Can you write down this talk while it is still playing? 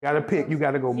Got to pick. You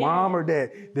got to go mom or dad.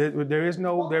 There is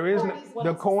no,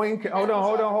 the coin, hold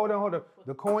on.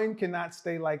 The coin cannot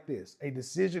stay like this. A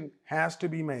decision has to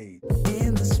be made.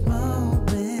 In this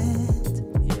moment,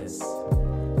 yes,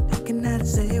 I cannot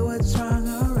say what's wrong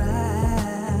or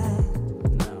right.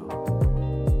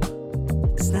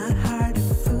 No. It's not hard to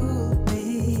fool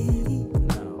me.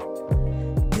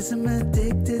 No. 'Cause I'm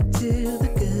addicted to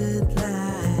the good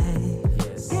life.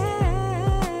 Yes.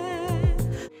 Yeah.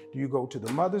 Do you go to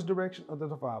the mother's direction or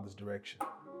the father's direction?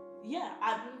 Yeah,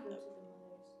 I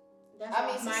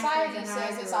mean, society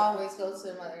says it's always goes to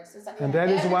the mother. And that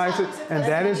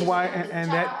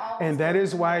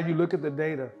is why you look at the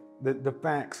data, the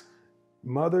facts.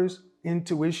 Mother's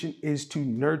intuition is to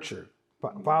nurture.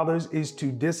 Father's is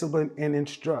to discipline and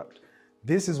instruct.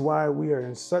 This is why we are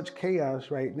in such chaos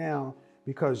right now,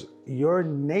 because your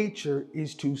nature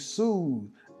is to soothe.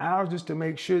 Ours is to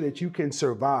make sure that you can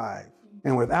survive.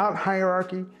 And without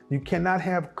hierarchy, you cannot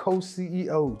have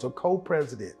co-CEOs or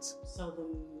co-presidents. So the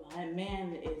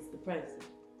man is the president.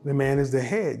 The man is the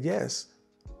head, yes.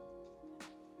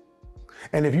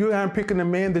 And if you aren't picking the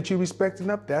man that you respect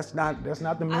enough, that's not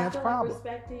the man's problem. Like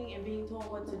respecting and being told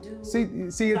what to do.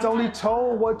 See, it's only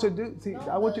told what to do. See,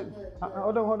 I want you.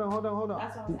 Hold on.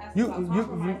 That's what I was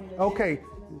asking. Okay.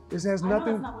 This has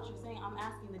nothing. That's not what you're saying. I'm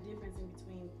asking the difference in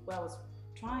between what I was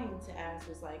trying to ask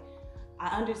was like,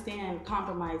 I understand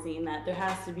compromising and that there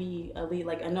has to be a lead.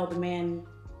 Like I know the man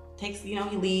takes, he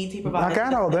leads, he provides. I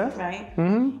got all that. Right?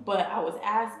 Mm-hmm. But I was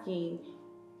asking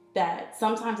that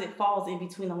sometimes it falls in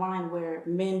between the line where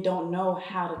men don't know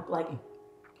how to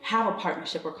have a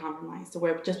partnership or compromise to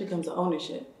where it just becomes an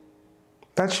ownership.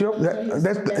 That's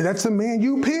the man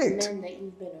you picked. Men that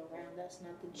you've been around, that's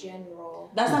not the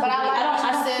general. That's not. But I'm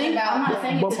not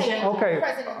saying it's the general. Okay. The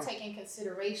president taking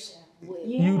consideration with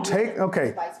You take the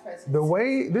vice president. The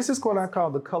way this is what I call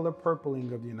the color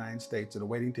purpling of the United States, or the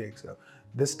waiting to exhale.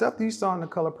 The stuff that you saw in the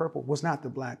color purple was not the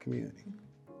black community.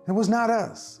 It was not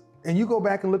us. And you go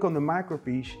back and look on the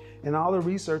microfiche and all the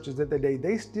researchers that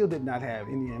they still did not have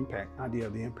any idea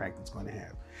of the impact it's going to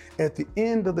have. At the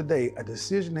end of the day, a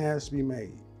decision has to be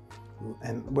made.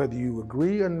 And whether you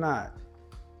agree or not,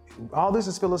 all this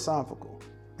is philosophical.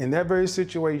 In that very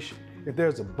situation, if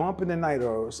there's a bump in the night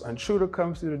or an intruder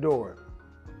comes through the door,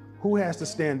 who has to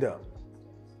stand up?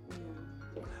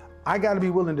 I got to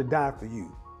be willing to die for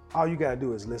you. All you got to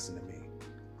do is listen to me.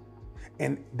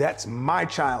 And that's my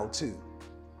child too.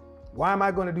 Why am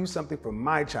I going to do something for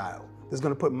my child that's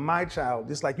going to put my child,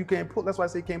 just like you can't pull, that's why I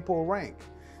say you can't pull rank.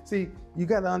 See, you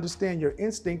got to understand your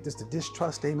instinct is to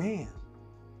distrust a man.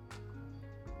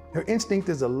 Your instinct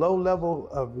is a low level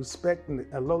of respect and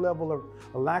a low level of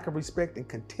a lack of respect and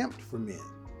contempt for men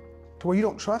to where you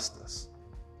don't trust us.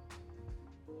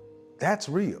 That's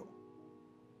real.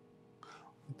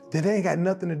 That ain't got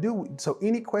nothing to do with, so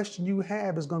any question you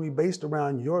have is going to be based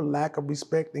around your lack of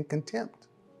respect and contempt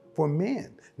for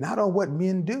men, not on what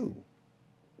men do.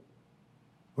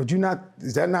 Would you not,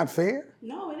 is that not fair?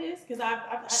 No, it is,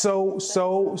 because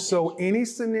So any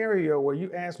scenario where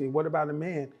you ask me, what about a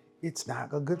man? It's not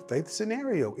a good faith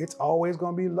scenario. It's always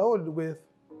going to be loaded with,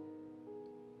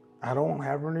 I don't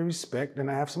have any respect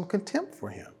and I have some contempt for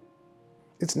him.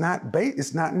 It's not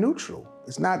it's not neutral.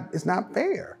 It's not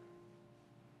fair.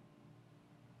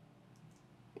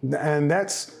 And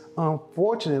that's,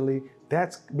 unfortunately,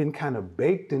 that's been kind of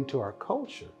baked into our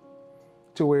culture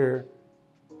to where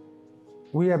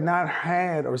we have not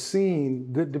had or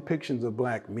seen good depictions of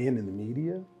black men in the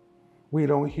media. We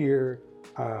don't hear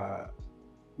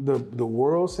the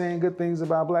world saying good things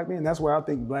about black men. That's where I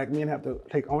think black men have to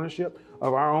take ownership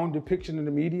of our own depiction in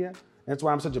the media. That's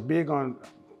why I'm such a big on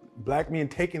black men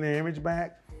taking their image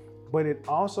back. But it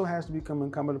also has to become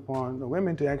incumbent upon the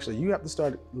women to actually, you have to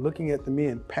start looking at the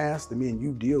men past the men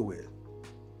you deal with.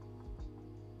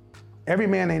 Every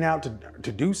man ain't out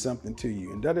to do something to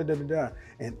you and da-da-da-da-da.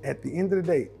 And at the end of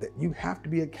the day, that you have to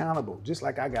be accountable, just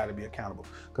like I gotta be accountable.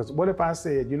 Because what if I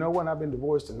said, you know what, I've been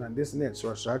divorced and this and that,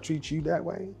 so should I treat you that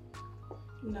way?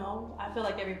 No, I feel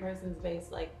like every person's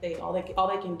based, like all they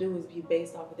can do is be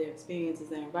based off of their experiences,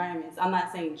 their environments. I'm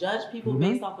not saying judge people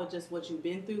based off of just what you've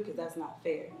been through, because that's not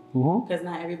fair. Because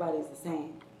not everybody's the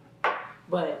same.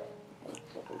 But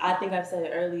I think I've said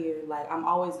it earlier, like I'm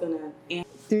always gonna answer.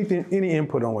 Any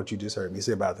input on what you just heard me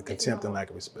say about the contempt and lack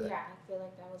of respect? Yeah, I feel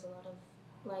like that was a lot of,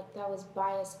 that was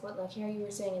biased. Like here you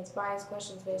were saying, it's biased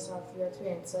questions based off your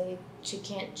experience. So you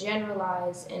can't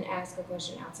generalize and ask a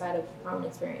question outside of your own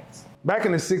experience. Back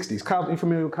in the 60s, you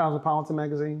familiar with Cosmopolitan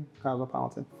magazine?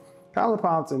 Cosmopolitan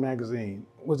magazine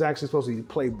was actually supposed to be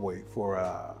Playboy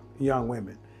for young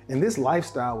women. And this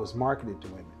lifestyle was marketed to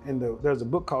women. And there's a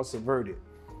book called Subverted,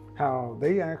 how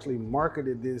they actually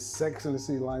marketed this Sex and the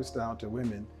City lifestyle to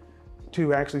women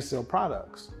to actually sell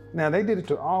products. Now, they did it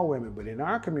to all women, but in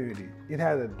our community, it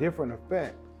had a different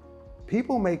effect.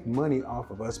 People make money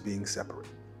off of us being separate.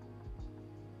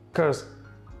 Because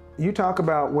you talk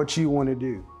about what you want to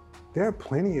do. There are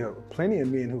plenty of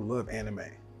men who love anime.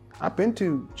 I've been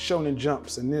to Shonen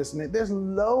Jumps and this and that. There's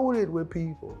loaded with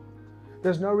people.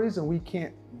 There's no reason we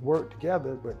can't work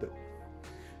together,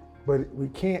 but we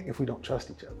can't if we don't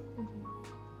trust each other.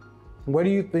 Mm-hmm. Where do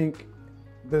you think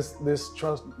this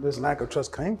lack of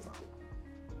trust came from?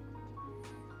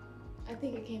 I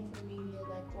think it came from media,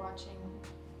 like watching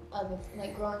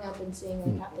like growing up and seeing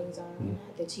like how things are on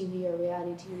the TV or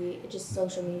reality TV, just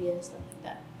social media and stuff like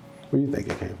that. Where do you think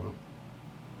it came from?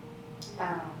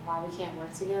 Why we can't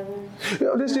work together? You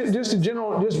know, just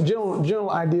general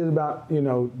ideas about, you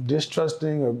know,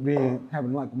 distrusting or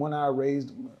having like one eye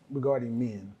raised regarding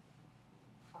men.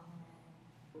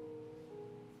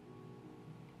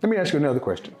 Let me ask you another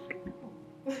question.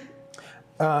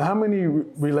 How many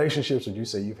relationships would you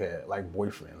say you've had, like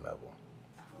boyfriend level?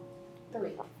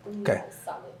 3. Okay.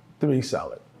 Solid. 3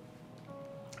 solid.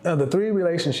 The 3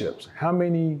 relationships, how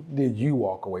many did you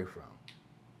walk away from?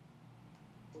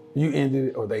 You ended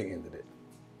it or they ended it?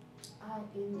 I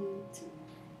ended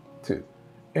 2. 2.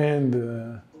 And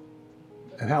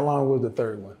how long was the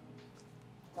 3rd one?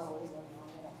 Always long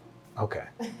at all. Okay.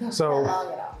 So, Long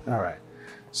at all. all right.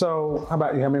 So, how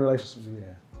about you? How many relationships do you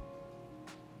have?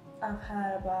 I've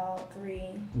had about 3,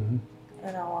 Mm-hmm.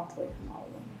 and I walked away from all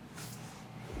of them.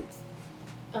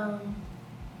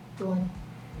 1.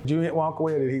 Did you walk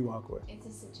away or did he walk away? It's a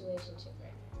situationship,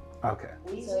 right? Okay.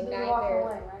 We So usually do neither walk away,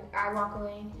 right? I walk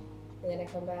away, and then I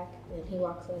come back, and then he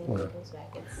walks away, and then he comes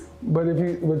back. It's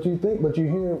But you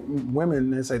hear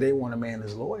women that say they want a man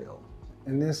that's loyal,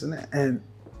 and this and that, and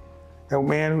a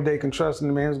man who they can trust, and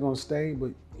the man's gonna stay.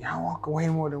 But y'all walk away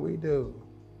more than we do.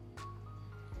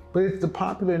 But it's the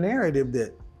popular narrative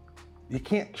that you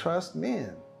can't trust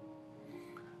men.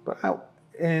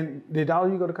 And did all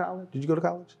of you go to college? Did you go to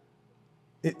college?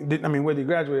 Whether you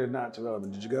graduated or not, it's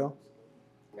irrelevant. Did you go?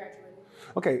 Graduated.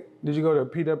 Okay, did you go to a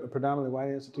predominantly white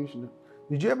institution?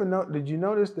 Did you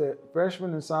notice that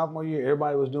freshman and sophomore year,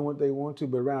 everybody was doing what they wanted to,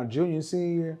 but around junior and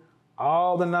senior year,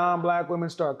 all the non-black women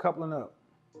start coupling up.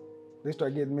 They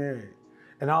start getting married.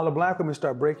 And all the black women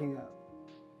start breaking up.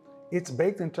 It's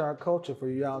baked into our culture for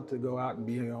y'all to go out and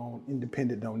be your own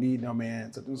independent, don't need no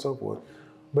man, and so forth.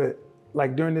 But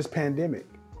like during this pandemic,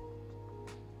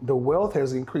 the wealth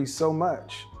has increased so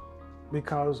much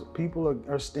because people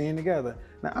are staying together.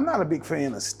 Now, I'm not a big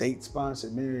fan of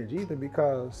state-sponsored marriage either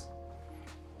because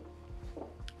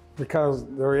of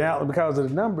the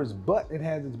numbers, but it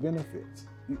has its benefits.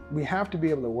 We have to be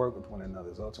able to work with one another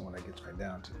is ultimately what it gets right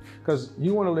down to. Because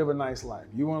you want to live a nice life.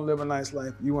 You want to live a nice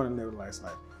life. You want to live a nice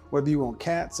life. Whether you want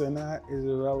cats or not is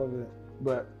irrelevant,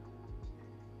 but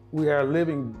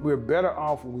we're better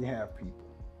off when we have people.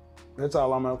 That's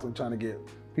all I'm ultimately trying to get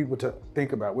people to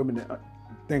think about, women to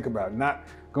think about, not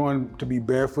going to be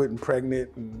barefoot and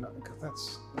pregnant,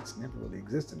 because that's never really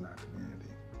existed in our community.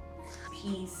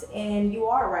 Peace, and you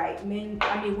are right.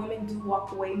 Women do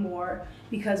walk away more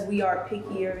because we are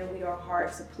pickier and we are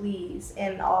hard to please,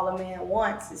 and all a man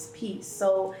wants is peace.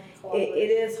 So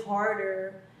it is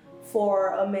harder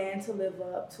for a man to live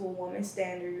up to a woman's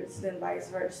standards than vice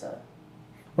versa.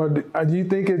 Well, do you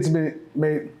think it's been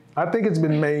made? I think it's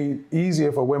been made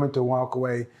easier for women to walk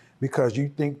away because you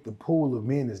think the pool of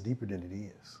men is deeper than it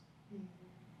is.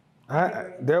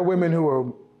 There are women who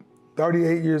are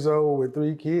 38 years old with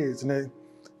 3 kids, and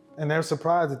they're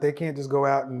surprised that they can't just go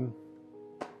out and.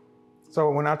 So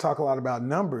when I talk a lot about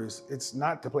numbers, it's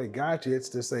not to play gotcha. It's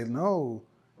to say, no,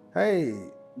 hey,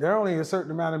 there are only a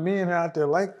certain amount of men out there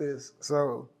like this.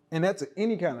 So, and that's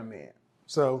any kind of man.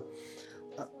 So.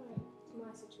 My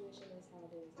situation is how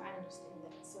it is. I understand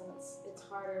that. So it's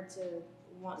harder to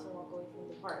want to walk away from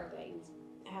the partner that you've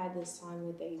had this time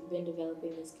with, that you've been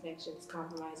developing this connection, this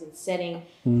compromise, and setting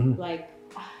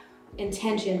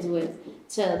intentions with,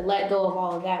 to let go of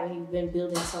all of that when you've been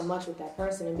building so much with that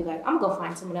person and be like, I'm gonna go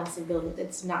find someone else to build with.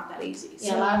 It's not that easy.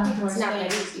 Yeah, a lot of people it's not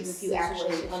that saying easy if you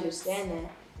actually situationships. understand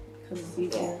that.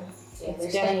 Yeah,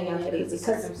 It's definitely not that easy,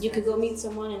 because you could go meet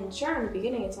someone and sure, in the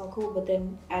beginning it's all cool, but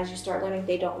then as you start learning,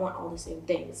 they don't want all the same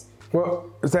things. Well,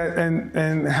 is that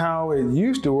and how it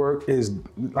used to work is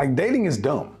like dating is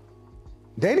dumb.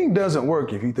 Dating doesn't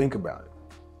work if you think about it.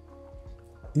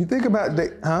 You think about What do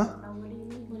you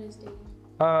mean? What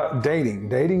is dating?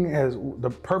 Dating has the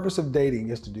purpose of dating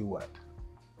is to do what?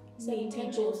 Meet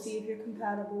people, see if you're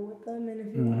compatible with them, and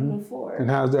if you want to move forward. And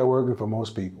how's that working for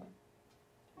most people?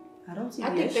 I don't see I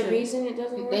the think issue. the reason it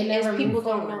doesn't work They never is people move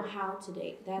don't forward. know how to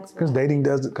date. That's Because why.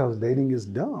 dating is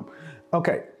dumb.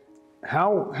 Okay,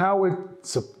 how it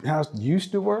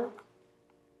used to work.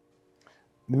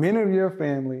 The men of your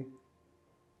family,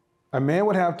 a man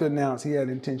would have to announce he had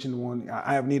intention to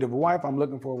I have need of a wife, I'm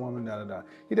looking for a woman, da da da.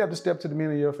 He'd have to step to the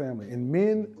men of your family. And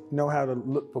men know how to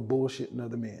look for bullshit in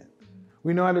other men.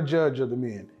 We know how to judge other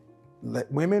men. Let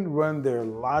women run their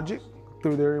logic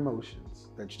through their emotions.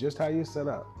 That's just how you're set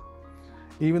up.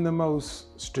 Even the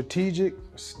most strategic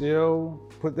still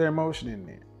put their emotion in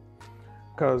there.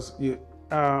 Because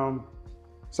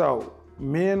so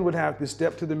men would have to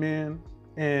step to the men,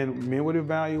 and men would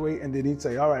evaluate, and then he'd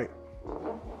say, all right,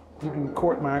 you can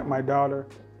court my daughter,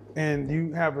 and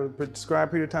you have a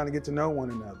prescribed period of time to get to know one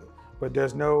another. But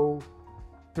there's no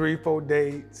 3-4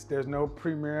 dates, there's no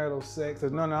premarital sex,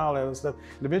 there's none of all that other stuff.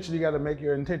 And eventually you gotta make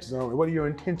your intentions. What are your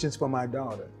intentions for my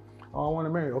daughter? Oh, I wanna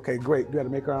marry. Okay, great, you gotta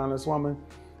make her an honest woman.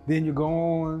 Then you go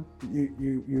on,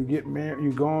 you get married,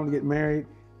 you go on to get married,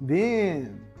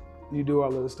 then you do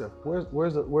all of this stuff. Where's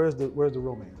the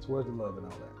romance? Where's the love and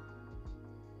all that?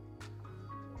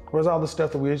 Where's all the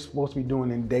stuff that we're supposed to be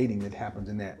doing in dating that happens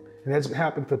in that? And that's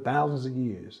happened for thousands of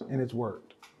years, and it's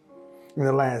worked. In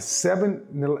the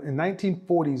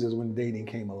 1940s is when dating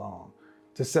came along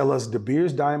to sell us De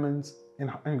Beers diamonds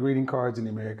and greeting cards in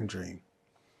the American dream.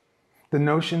 The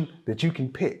notion that you can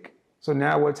pick. So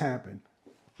now what's happened?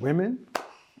 Women,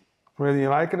 whether you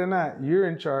like it or not, you're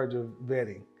in charge of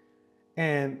vetting.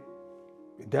 And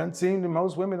it doesn't seem to,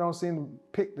 most women don't seem to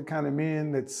pick the kind of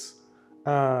men that's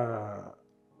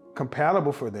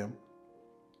compatible for them.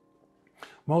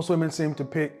 Most women seem to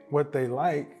pick what they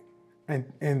like, and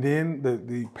then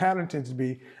the pattern tends to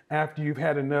be after you've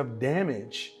had enough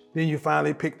damage, then you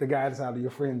finally pick the guy that's out of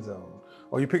your friend zone,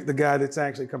 or you pick the guy that's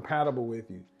actually compatible with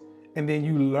you, and then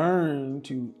you learn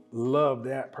to love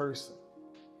that person.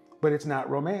 But it's not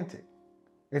romantic.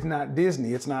 It's not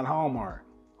Disney. It's not Hallmark.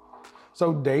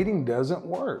 So dating doesn't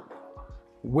work.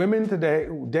 Women today,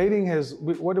 dating has,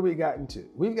 what have we gotten to?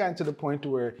 We've gotten to the point to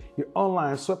where you're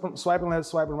online, swiping left,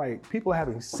 swiping right. People are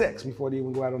having sex before they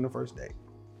even go out on the first date.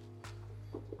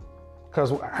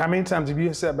 Because how many times have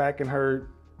you sat back and heard,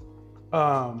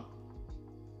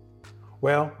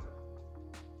 well,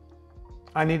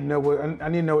 I need to know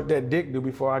what that dick do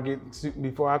before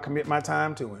I commit my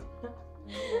time to him. I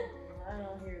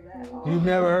don't hear that. You've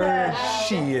never heard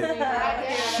shit.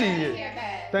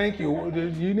 Thank you.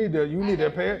 You need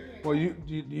to pay it. Well, you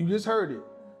just heard it.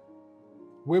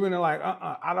 Women are like,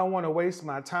 I don't want to waste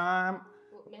my time.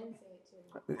 Men say it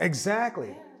too.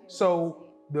 Exactly. So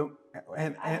I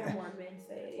hear more men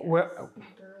say it. well,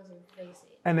 Girls and face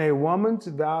it. and a woman's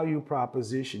value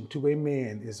proposition to a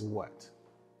man is what?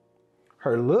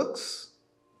 Her looks,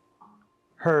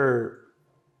 her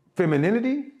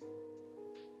femininity,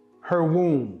 her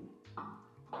womb,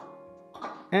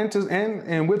 and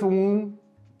with a womb,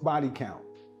 body count.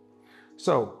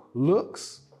 So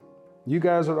looks, you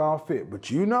guys are all fit,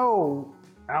 but you know,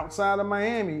 outside of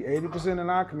Miami, 80% in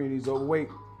our community is overweight,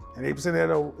 and 8% of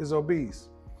that is obese.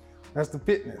 That's the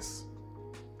fitness.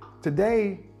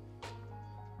 Today,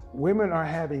 women are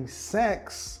having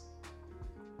sex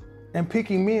and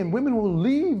picking men. Women will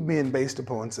leave men based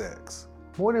upon sex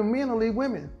more than men will leave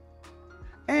women.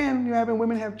 And you're having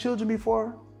women have children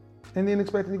before and then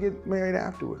expecting to get married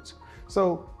afterwards.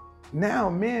 So now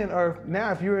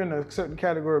if you're in a certain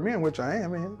category of men, which I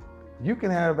am in, you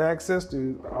can have access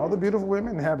to all the beautiful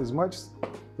women and have as much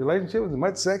relationship, as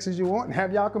much sex as you want, and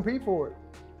have y'all compete for it.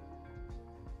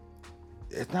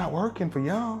 It's not working for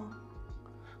y'all.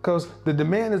 Because the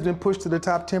demand has been pushed to the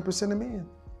top 10% of men.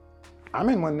 I'm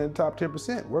in one of the top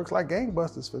 10%. Works like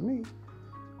gangbusters for me.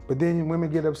 But then women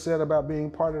get upset about being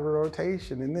part of the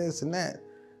rotation and this and that.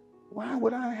 Why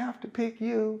would I have to pick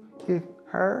you if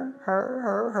her,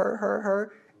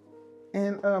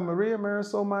 and Maria,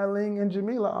 Marisol, Mylene, and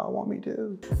Jamila all want me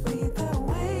to? Either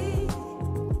way.